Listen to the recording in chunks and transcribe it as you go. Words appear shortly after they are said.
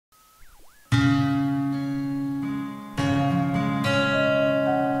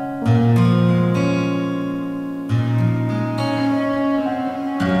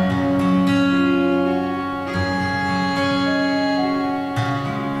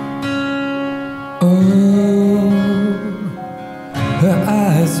Oh, her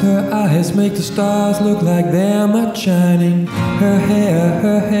eyes make the stars look like they're not shining. Her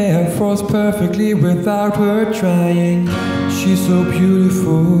hair falls perfectly without her trying. She's so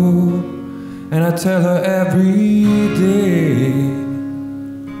beautiful, and I tell her every day.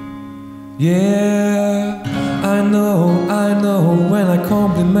 Yeah, I know, when I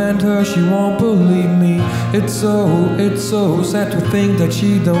compliment her she won't believe me. It's so sad to think that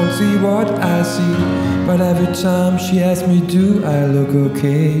she don't see what I see. But every time she asks me, do I look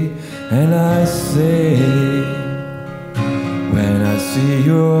okay? And I say, when I see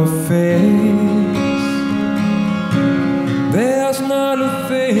your face, there's not a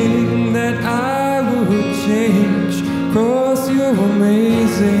thing that I would change, 'cause you're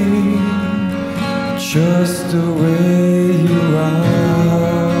amazing, just the way you are.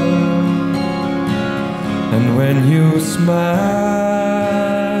 And when you smile,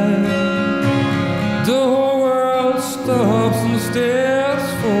 the whole world stops and stares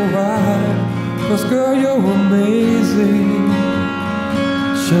for a while. 'Cause girl, you're amazing,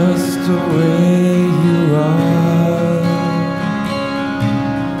 just the way you are.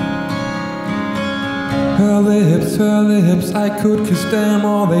 Her lips, I could kiss them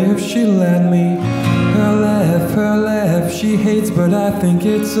all day if she let me. Her laugh, she hates, but I think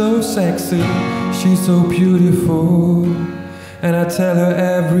it's so sexy. She's so beautiful, and I tell her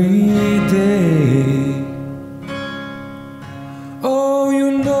every day. Oh, you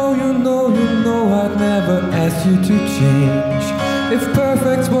know I'd never ask you to change. If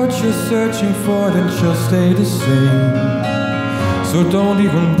perfect's what you're searching for, then just stay the same. So don't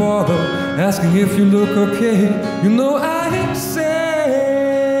even bother asking if you look okay. You know I say,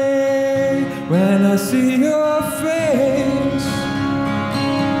 when I see your face,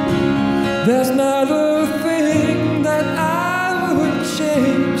 there's not a thing that I would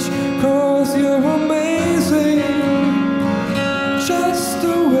change, 'cause you're amazing, just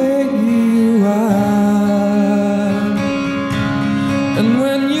the way you are. And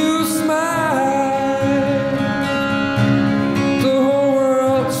when you smile, the whole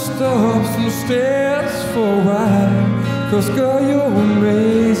world stops and stares for a while. 'Cause girl, you're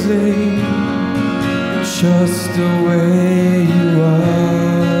amazing, just the way you are.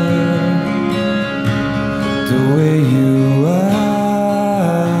 The way you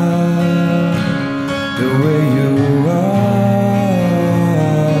are, the way you are.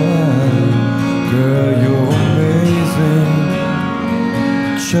 Girl, you're amazing,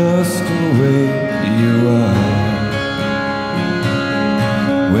 just the way you are.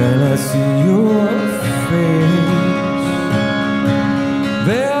 When I see your face,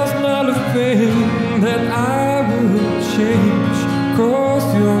 there's not a thing that I would change, 'cause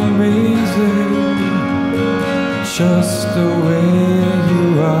you're amazing, just the way you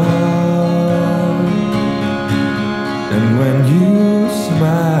are. And when you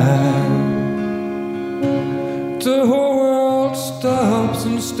smile, the whole world stops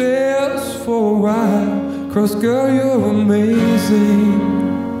and stares for a while. 'Cause girl, you're amazing,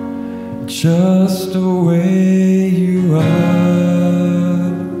 just the way you are.